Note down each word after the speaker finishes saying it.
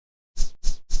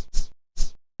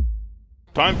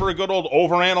Time for a good old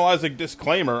overanalyzing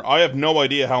disclaimer. I have no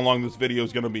idea how long this video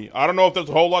is going to be. I don't know if there's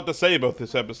a whole lot to say about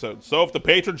this episode. So if the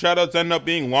patron shoutouts end up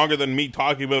being longer than me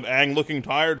talking about Aang looking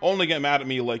tired, only get mad at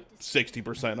me like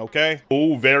 60%, okay?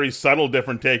 Oh, very subtle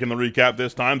different take in the recap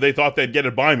this time. They thought they'd get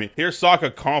it by me. Here's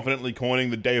Sokka confidently coining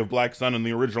the Day of Black Sun in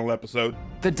the original episode.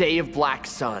 The Day of Black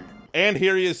Sun. And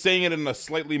here he is saying it in a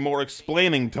slightly more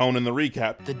explaining tone in the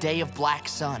recap. The Day of Black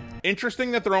Sun.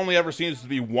 Interesting that there only ever seems to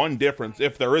be one difference,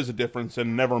 if there is a difference,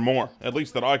 and never more. At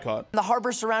least that I caught. The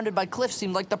harbor surrounded by cliffs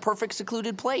seemed like the perfect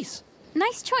secluded place.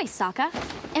 Nice choice, Sokka.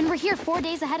 And we're here 4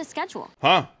 days ahead of schedule.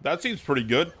 Huh, that seems pretty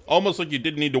good. Almost like you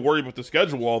didn't need to worry about the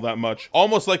schedule all that much.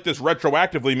 Almost like this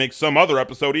retroactively makes some other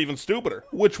episode even stupider.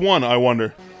 Which one, I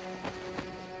wonder?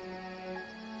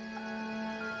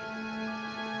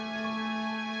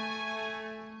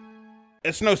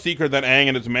 It's no secret that Aang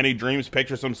in his many dreams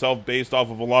pictures himself based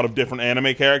off of a lot of different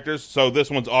anime characters, so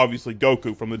this one's obviously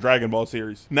Goku from the Dragon Ball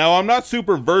series. Now, I'm not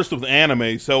super versed with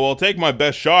anime, so I'll take my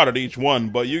best shot at each one,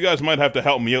 but you guys might have to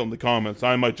help me out in the comments.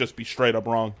 I might just be straight up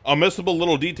wrong. A missable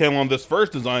little detail on this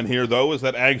first design here, though, is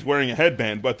that Aang's wearing a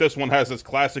headband, but this one has this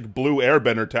classic blue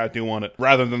airbender tattoo on it,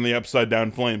 rather than the upside down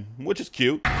flame, which is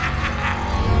cute.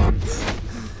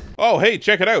 Oh, hey,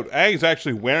 check it out. Aang's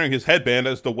actually wearing his headband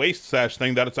as the waist sash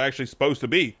thing that it's actually supposed to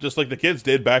be, just like the kids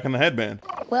did back in the headband.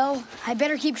 Well, I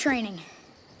better keep training.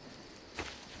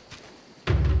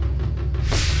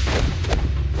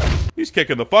 He's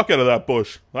kicking the fuck out of that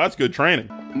bush. That's good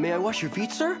training. May I wash your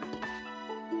feet, sir?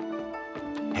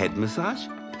 Head massage?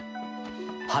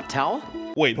 Hot towel?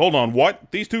 Wait, hold on, what?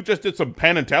 These two just did some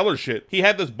Penn and Teller shit. He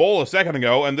had this bowl a second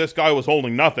ago, and this guy was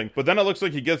holding nothing. But then it looks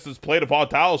like he gets this plate of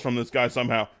hot towels from this guy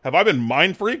somehow. Have I been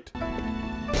mind freaked?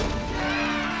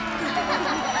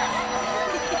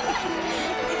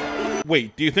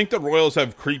 Wait, do you think the royals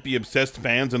have creepy, obsessed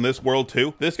fans in this world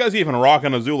too? This guy's even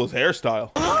rocking Azula's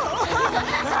hairstyle.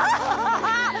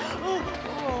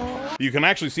 You can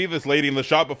actually see this lady in the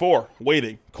shot before,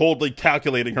 waiting, coldly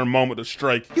calculating her moment to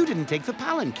strike. You didn't take the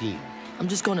palanquin. I'm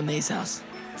just going to May's house.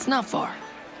 It's not far.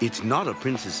 It's not a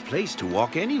prince's place to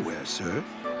walk anywhere, sir.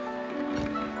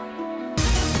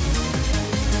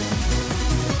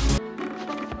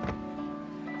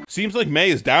 Seems like May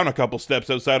is down a couple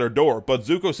steps outside her door, but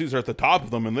Zuko sees her at the top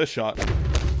of them in this shot.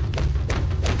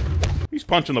 He's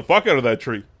punching the fuck out of that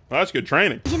tree. That's good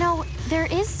training. You know, there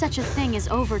is such a thing as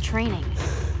overtraining.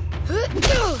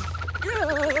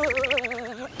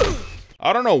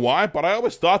 I don't know why, but I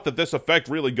always thought that this effect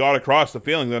really got across the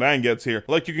feeling that Aang gets here.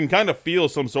 Like you can kind of feel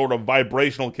some sort of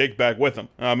vibrational kickback with him.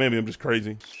 Maybe I'm just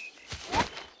crazy.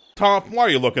 Toph, why are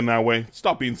you looking that way?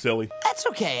 Stop being silly. That's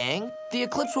okay, Aang. The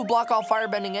eclipse will block all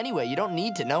firebending anyway. You don't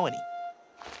need to know any.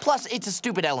 Plus, it's a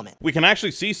stupid element. We can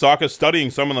actually see Sokka studying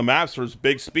some of the maps for his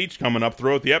big speech coming up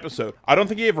throughout the episode. I don't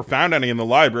think he ever found any in the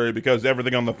library because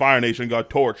everything on the Fire Nation got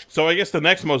torched. So I guess the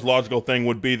next most logical thing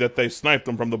would be that they sniped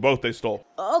them from the boat they stole.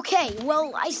 Okay,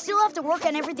 well, I still have to work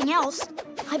on everything else.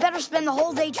 I better spend the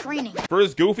whole day training. For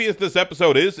as goofy as this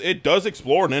episode is, it does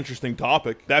explore an interesting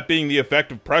topic, that being the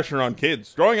effect of pressure on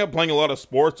kids. Growing up playing a lot of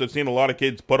sports, I've seen a lot of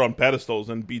kids put on pedestals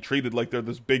and be treated like they're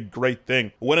this big, great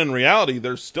thing, when in reality,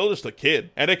 they're still just a kid.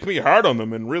 And it can be hard on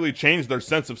them and really change their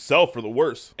sense of self for the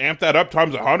worse. Amp that up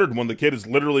times 100 when the kid is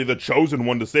literally the chosen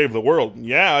one to save the world.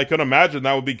 Yeah, I could imagine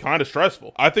that would be kind of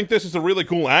stressful. I think this is a really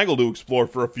cool angle to explore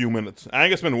for a few minutes.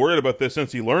 Aang has been worried about this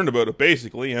since he learned about it,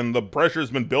 basically, and the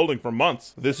pressure's been building for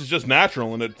months. This is just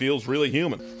natural and it feels really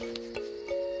human.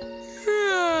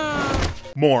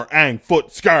 More Aang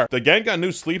foot scar. The gang got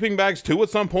new sleeping bags too at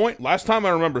some point. Last time I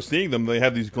remember seeing them, they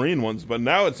had these green ones, but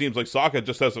now it seems like Sokka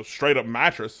just has a straight up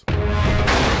mattress.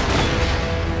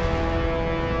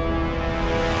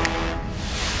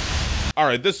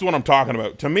 Alright, this is what I'm talking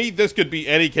about. To me, this could be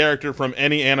any character from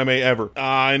any anime ever.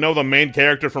 I know the main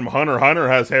character from Hunter x Hunter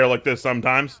has hair like this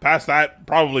sometimes. Past that,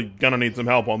 probably gonna need some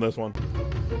help on this one.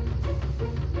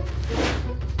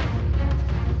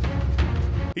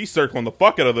 He's circling the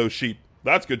fuck out of those sheep.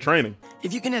 That's good training.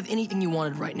 If you can have anything you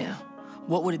wanted right now,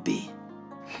 what would it be?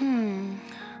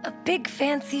 A big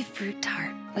fancy fruit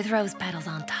tart with rose petals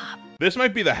on top. This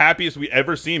might be the happiest we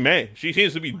ever see May. She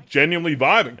seems to be genuinely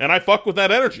vibing, and I fuck with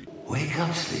that energy. Wake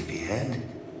up, sleepyhead.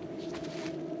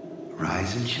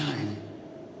 Rise and shine.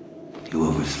 You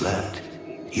overslept.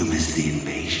 You missed the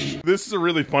invasion. This is a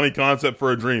really funny concept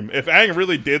for a dream. If Aang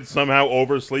really did somehow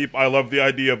oversleep, I love the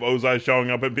idea of Ozai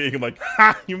showing up and being like,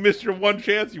 ha, you missed your one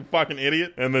chance, you fucking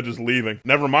idiot, and then just leaving.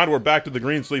 Never mind, we're back to the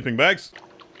green sleeping bags.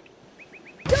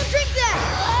 Don't drink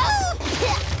that!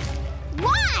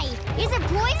 Why? Is it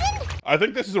poison? I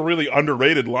think this is a really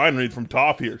underrated line read from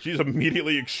Toph here. She's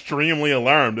immediately extremely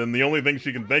alarmed, and the only thing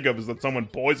she can think of is that someone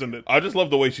poisoned it. I just love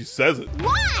the way she says it.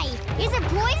 Why? Is it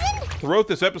poison? Throughout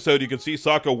this episode, you can see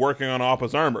Sokka working on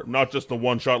Appa's armor, not just the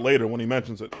one shot later when he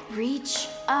mentions it. Reach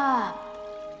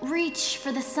up. Reach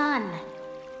for the sun.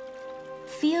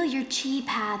 Feel your chi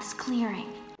paths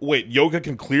clearing. Wait, Yoga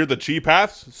can clear the chi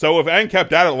paths? So if Aang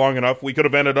kept at it long enough, we could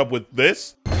have ended up with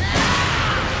this?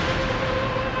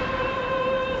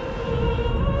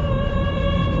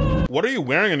 What are you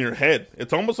wearing on your head?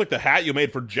 It's almost like the hat you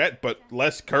made for Jet, but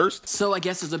less cursed. So I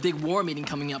guess there's a big war meeting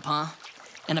coming up, huh?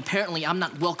 And apparently I'm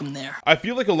not welcome there. I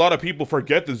feel like a lot of people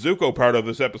forget the Zuko part of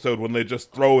this episode when they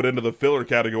just throw it into the filler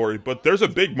category, but there's a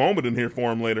big moment in here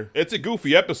for him later. It's a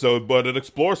goofy episode, but it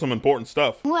explores some important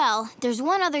stuff. Well, there's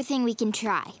one other thing we can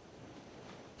try.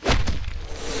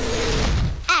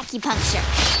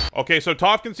 Acupuncture. Okay, so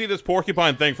Toph can see this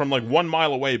porcupine thing from like 1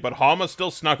 mile away, but Hama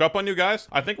still snuck up on you guys?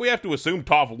 I think we have to assume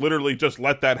Toph literally just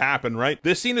let that happen, right?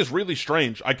 This scene is really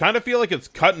strange. I kind of feel like it's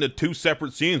cut into 2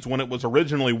 separate scenes when it was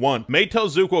originally one. May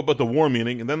tells Zuko about the war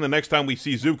meeting, and then the next time we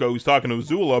see Zuko, he's talking to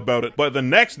Azula about it. But the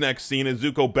next scene is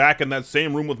Zuko back in that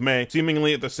same room with May,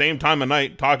 seemingly at the same time of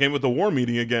night, talking about the war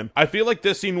meeting again. I feel like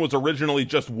this scene was originally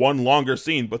just one longer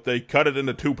scene, but they cut it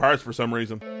into 2 parts for some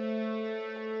reason.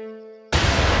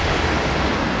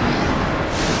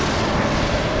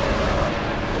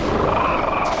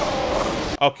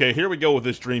 Okay, here we go with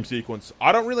this dream sequence.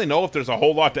 I don't really know if there's a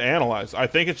whole lot to analyze. I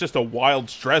think it's just a wild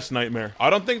stress nightmare.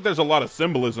 I don't think there's a lot of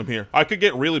symbolism here. I could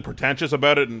get really pretentious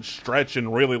about it and stretch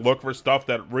and really look for stuff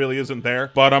that really isn't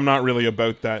there, but I'm not really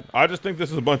about that. I just think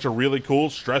this is a bunch of really cool,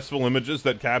 stressful images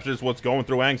that captures what's going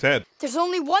through Aang's head. There's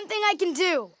only one thing I can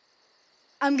do.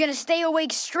 I'm gonna stay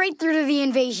awake straight through to the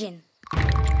invasion.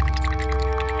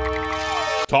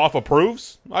 Toph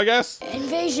approves, I guess?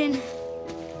 Invasion.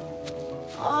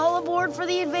 All aboard for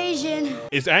the invasion.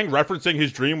 Is Aang referencing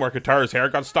his dream where Katara's hair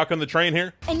got stuck on the train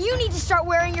here? And you need to start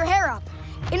wearing your hair up.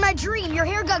 In my dream, your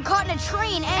hair got caught in a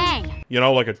train and... Aang. You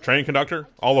know, like a train conductor?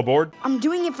 All aboard? I'm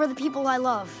doing it for the people I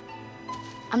love.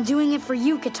 I'm doing it for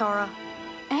you, Katara.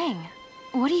 Aang,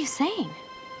 what are you saying?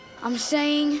 I'm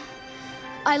saying,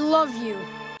 I love you.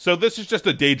 So this is just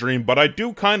a daydream, but I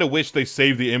do kind of wish they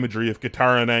saved the imagery of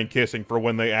Katara and Aang kissing for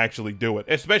when they actually do it,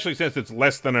 especially since it's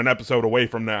less than an episode away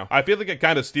from now. I feel like it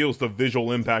kind of steals the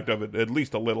visual impact of it, at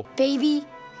least a little. Baby,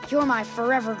 you're my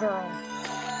forever girl.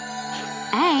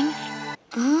 Aang?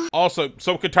 Also,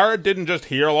 so Katara didn't just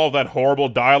hear all that horrible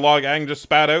dialogue Aang just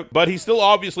spat out, but he still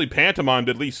obviously pantomimed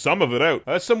at least some of it out.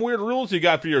 That's some weird rules you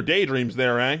got for your daydreams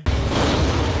there, Aang.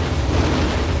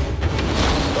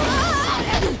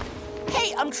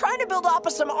 I'm trying to build Appa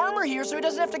some armor here so he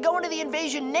doesn't have to go into the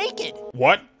invasion naked.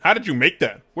 What? How did you make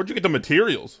that? Where'd you get the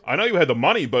materials? I know you had the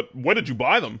money, but when did you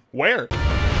buy them? Where?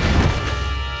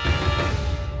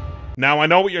 Now, I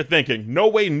know what you're thinking. No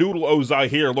way Noodle Ozai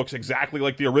here looks exactly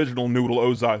like the original Noodle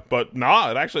Ozai, but nah,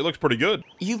 it actually looks pretty good.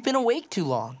 You've been awake too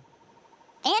long.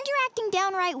 And you're acting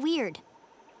downright weird.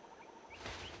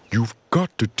 You've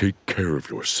got to take care of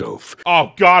yourself.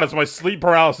 Oh god, it's my sleep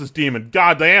paralysis demon.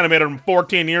 God, they animated him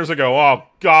 14 years ago. Oh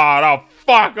god, oh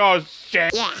fuck, oh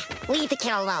shit. Yeah, leave the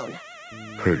kid alone.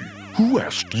 Hey, who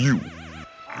asked you?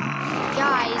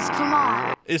 Guys, come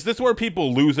on. Is this where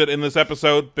people lose it in this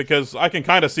episode? Because I can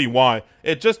kind of see why.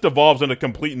 It just devolves into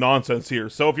complete nonsense here.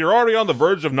 So if you're already on the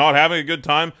verge of not having a good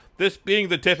time, this being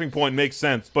the tipping point makes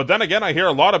sense. But then again, I hear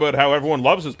a lot about how everyone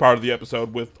loves this part of the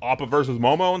episode with Appa versus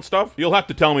Momo and stuff. You'll have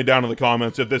to tell me down in the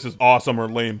comments if this is awesome or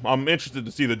lame. I'm interested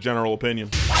to see the general opinion.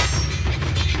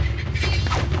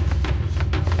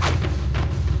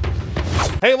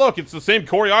 Hey look, it's the same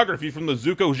choreography from the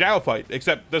Zuko Zhao fight,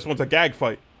 except this one's a gag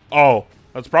fight. Oh,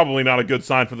 that's probably not a good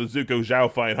sign for the Zuko Zhao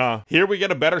fight, huh? Here we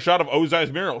get a better shot of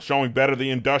Ozai's mural, showing better the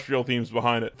industrial themes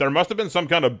behind it. There must have been some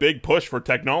kind of big push for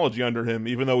technology under him,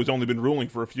 even though he's only been ruling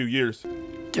for a few years.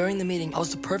 During the meeting, I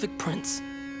was the perfect prince.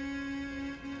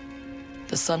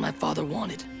 The son my father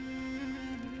wanted.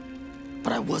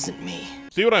 But I wasn't me.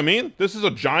 See what I mean? This is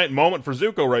a giant moment for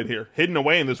Zuko right here, hidden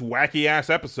away in this wacky-ass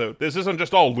episode. This isn't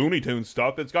just all Looney Tunes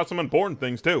stuff, it's got some important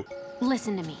things too.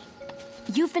 Listen to me.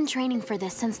 You've been training for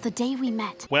this since the day we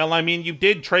met. Well, I mean, you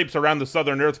did traipse around the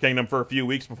Southern Earth Kingdom for a few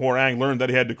weeks before Aang learned that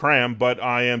he had to cram, but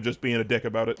I am just being a dick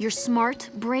about it. You're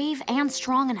smart, brave, and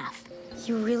strong enough.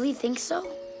 You really think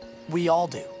so? We all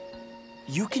do.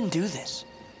 You can do this.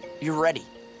 You're ready.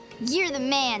 You're the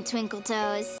man, Twinkle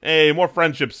Toes. Hey, more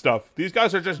friendship stuff. These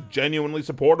guys are just genuinely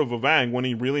supportive of Aang when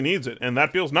he really needs it, and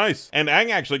that feels nice. And Aang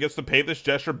actually gets to pay this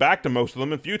gesture back to most of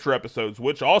them in future episodes,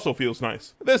 which also feels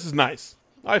nice. This is nice.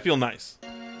 I feel nice.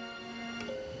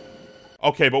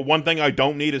 Okay, but one thing I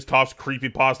don't need is Toph's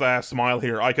creepypasta-ass smile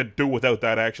here. I could do without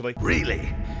that, actually.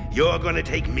 Really? You're gonna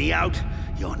take me out?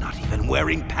 You're not even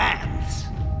wearing pants.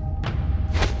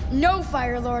 No,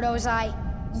 Fire Lord Ozai.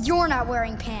 You're not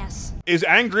wearing pants. Is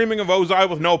Aang dreaming of Ozai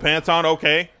with no pants on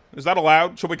okay? Is that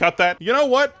allowed? Should we cut that? You know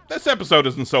what? This episode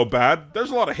isn't so bad.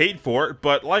 There's a lot of hate for it,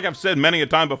 but like I've said many a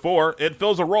time before, it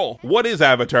fills a role. What is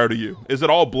Avatar to you? Is it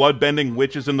all blood-bending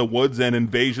witches in the woods and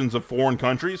invasions of foreign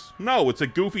countries? No, it's a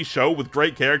goofy show with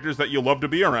great characters that you love to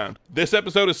be around. This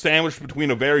episode is sandwiched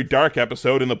between a very dark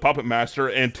episode in The Puppet Master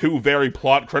and two very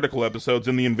plot-critical episodes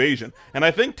in The Invasion, and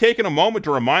I think taking a moment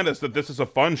to remind us that this is a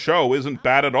fun show isn't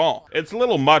bad at all. It's a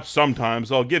little much sometimes,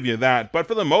 I'll give you that, but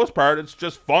for the most part, it's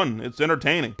just fun. It's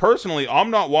entertaining. Personally,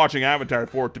 I'm not watching Avatar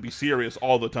for it to be serious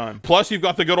all the time. Plus, you've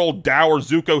got the good old dour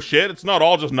Zuko shit. It's not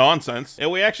all just nonsense.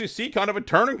 And we actually see kind of a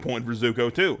turning point for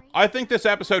Zuko, too. I think this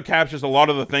episode captures a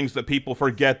lot of the things that people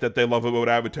forget that they love about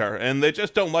Avatar, and they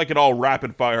just don't like it all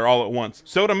rapid fire all at once.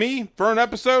 So to me, for an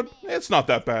episode, it's not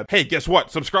that bad. Hey, guess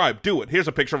what? Subscribe. Do it. Here's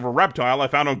a picture of a reptile I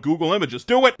found on Google Images.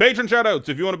 Do it! Patron shoutouts.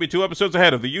 If you want to be 2 episodes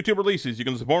ahead of the YouTube releases, you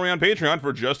can support me on Patreon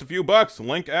for just a few bucks.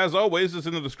 Link, as always, is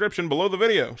in the description below the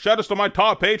video. Shoutouts to my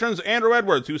top patrons, Andrew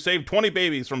Edwards, who saved 20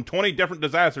 babies from 20 different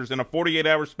disasters in a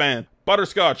 48-hour span.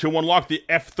 Butterscotch, who unlocked the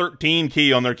F13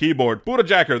 key on their keyboard. Buddha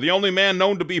Jacker, the only man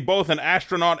known to be both an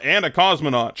astronaut and a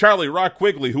cosmonaut. Charlie Rock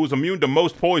Quigley, who is immune to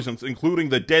most poisons, including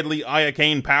the deadly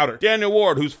iocane powder. Daniel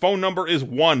Ward, whose phone number is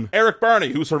 1. Eric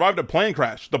Barney, who survived a plane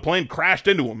crash. The plane crashed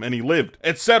into him, and he lived.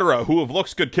 Etc., who if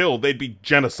looks could kill, they'd be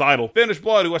genocidal. Finnish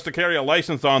Blood, who has to carry a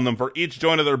license on them for each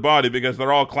joint of their body because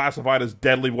they're all classified as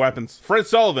deadly weapons. Fred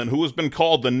Sullivan, who has been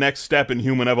called the next step in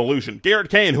human evolution. Garrett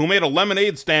Kane, who made a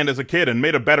lemonade stand as a kid and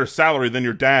made a better salary than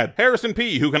your dad. Harrison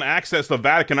P., who can access the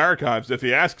Vatican archives if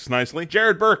he asks nicely.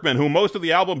 Jared Berkman, who most of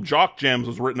the album Jock Jams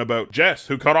was written about. Jess,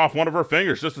 who cut off one of her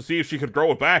fingers just to see if she could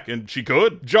grow it back, and she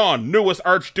could. John, newest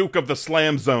Archduke of the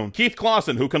Slam Zone. Keith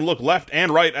Clausen, who can look left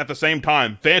and right at the same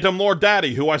time. Phantom Lord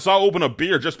Daddy, who I saw open a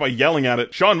beer just by yelling at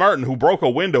it. Sean Martin, who broke a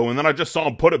window and then I just saw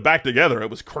him put it back together. It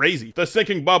was crazy. The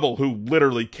Sinking Bubble, who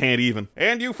literally can't even.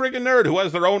 And You Friggin' Nerd, who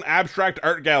has their own abstract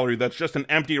art gallery that's just an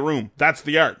empty room. That's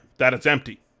the art. That it's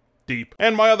empty. Deep.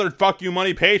 And my other fuck you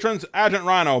money patrons, Agent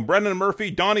Rhino, Brendan Murphy,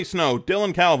 Donnie Snow,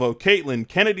 Dylan Calvo, Caitlin,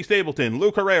 Kennedy Stapleton,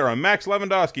 Luke Herrera, Max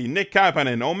Lewandowski, Nick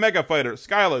Kapanen, Omega Fighter,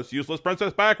 Skyless, Useless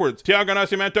Princess Backwards, Tiago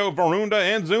Nascimento, Varunda,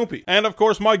 and Zoopy. And of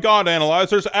course my god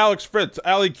analyzers, Alex Fritz,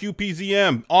 Ali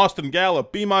QPZM, Austin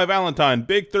Gallup, Be My Valentine,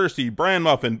 Big Thirsty, Bran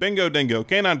Muffin, Bingo Dingo,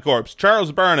 Canine Corpse,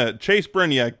 Charles Barnett, Chase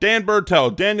Brignac, Dan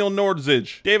Bertel, Daniel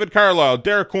Nordzig, David Carlisle,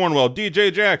 Derek Cornwell,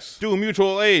 DJ Jax, Do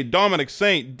Mutual Aid, Dominic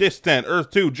Saint, Distant,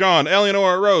 Earth 2, John,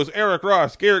 Eleanor Rose, Eric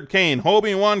Ross, Garrett Kane,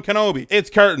 Obi-Wan Kenobi,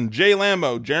 It's Carton, Jay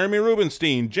Lambo, Jeremy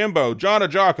Rubenstein, Jimbo, John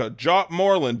Ajaka, Jop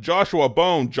Moreland, Joshua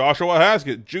Bone, Joshua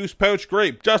Haskett, Juice Pouch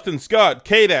Grape, Justin Scott,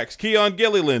 Kadex, Keon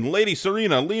Gilliland, Lady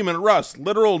Serena, Lehman Russ,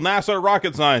 Literal NASA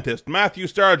Rocket Scientist, Matthew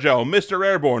Stargell, Mr.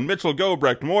 Airborne, Mitchell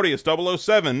Gobrecht, Mortius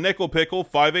 007, Nickel Pickle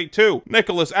 582,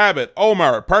 Nicholas Abbott,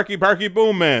 Omar, Parky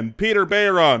Boom Man, Peter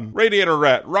Bayron, Radiator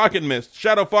Rat, Rocket Mist,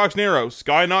 Shadow Fox Nero,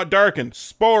 Sky Not Darkened,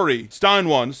 Spory,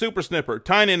 Steinwan, Super Snipper,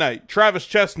 Tiny Knight, Travis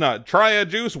Chestnut,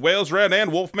 Triad Juice, Wales Red,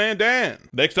 and Wolfman Dan.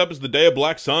 Next up is the Day of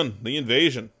Black Sun, the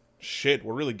Invasion. Shit,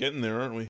 we're really getting there, aren't we?